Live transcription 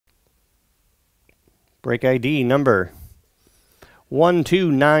Break ID number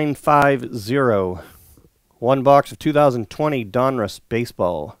 12950. One box of 2020 Donruss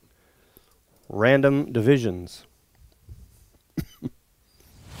Baseball. Random divisions.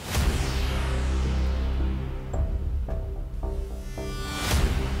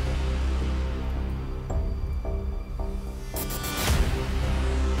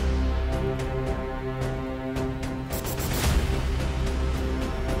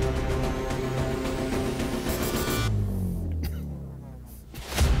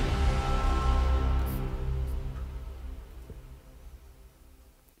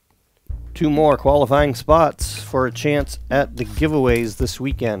 Two more qualifying spots for a chance at the giveaways this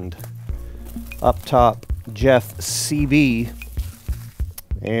weekend. Up top, Jeff CB.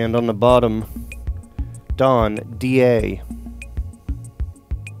 And on the bottom, Don DA.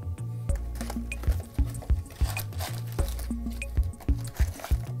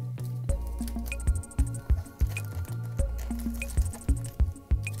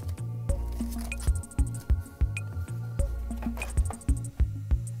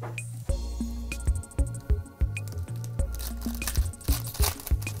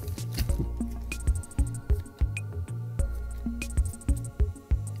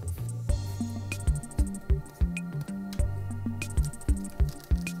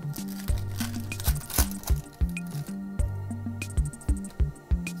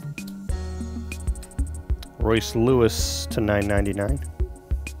 Royce Lewis to $9.99.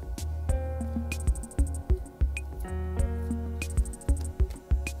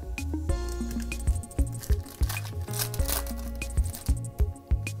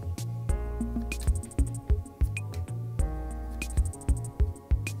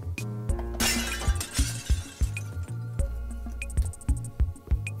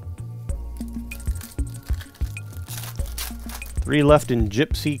 Three left in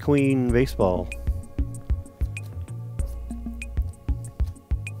Gypsy Queen Baseball.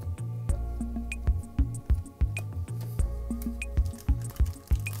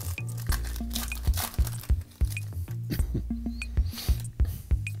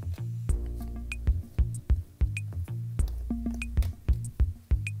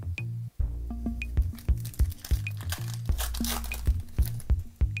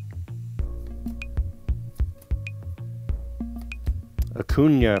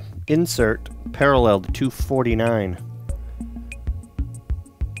 Acuna insert parallel to 249.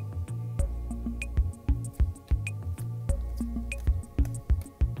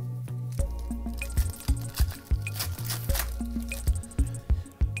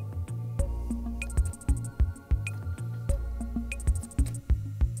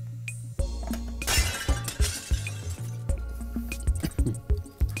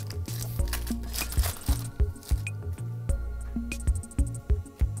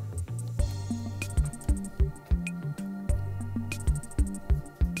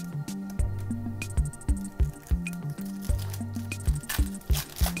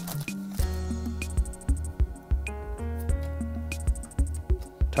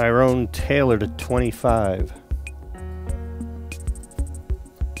 Tyrone Taylor to 25.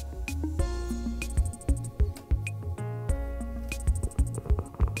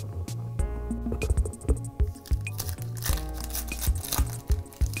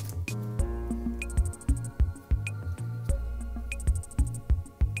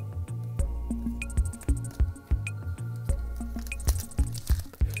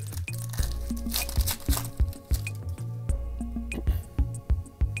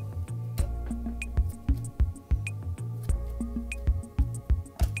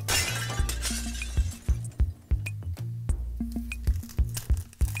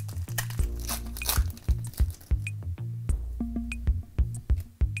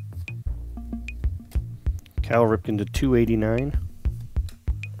 Cal Ripken to 289.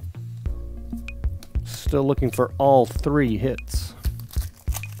 Still looking for all three hits.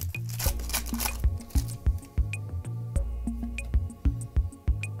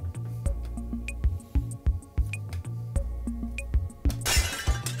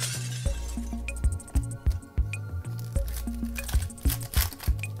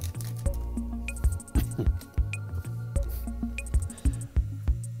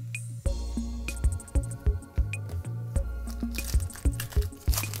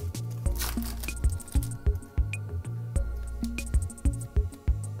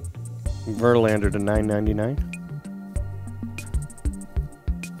 Verlander to $9.99.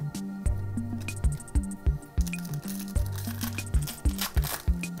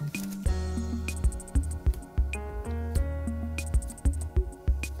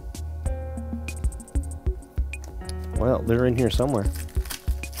 Well, they're in here somewhere.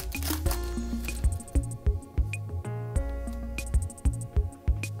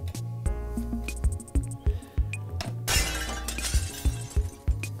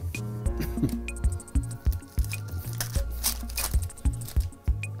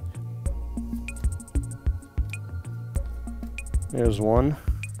 There's one.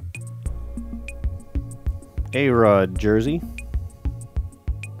 A-Rod jersey.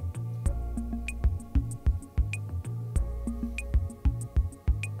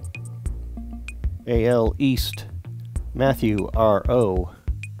 AL East, Matthew R.O.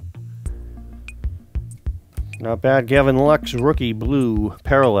 Not bad. Gavin Lux, rookie blue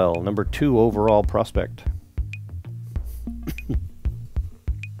parallel, number 2 overall prospect.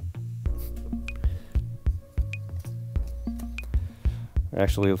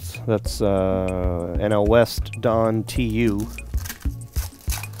 Actually, that's NL West, Don TU.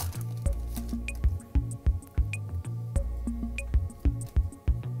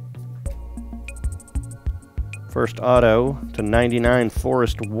 First auto to 99,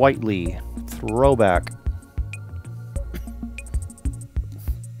 Forrest Whiteley, throwback.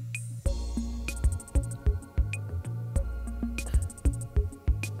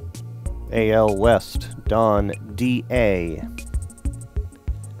 AL West, Don D.A.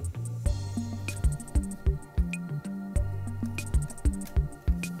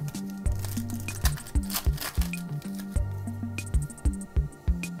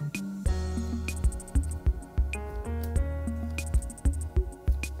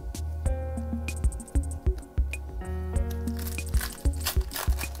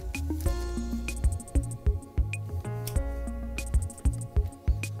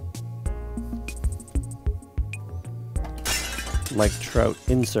 Mike Trout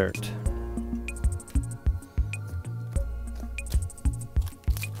insert.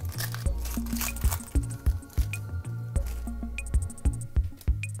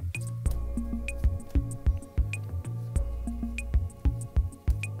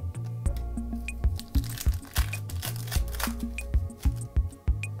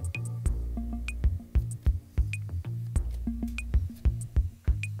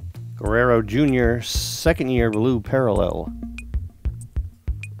 Guerrero Jr., second year blue parallel.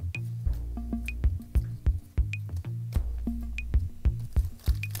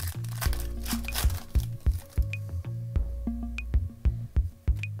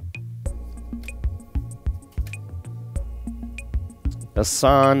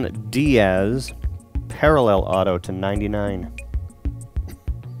 Hassan Diaz, parallel auto to 99.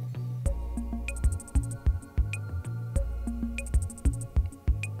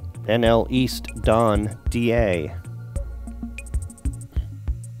 NL East, Don D.A.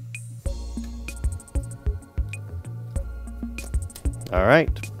 All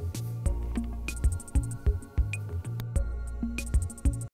right.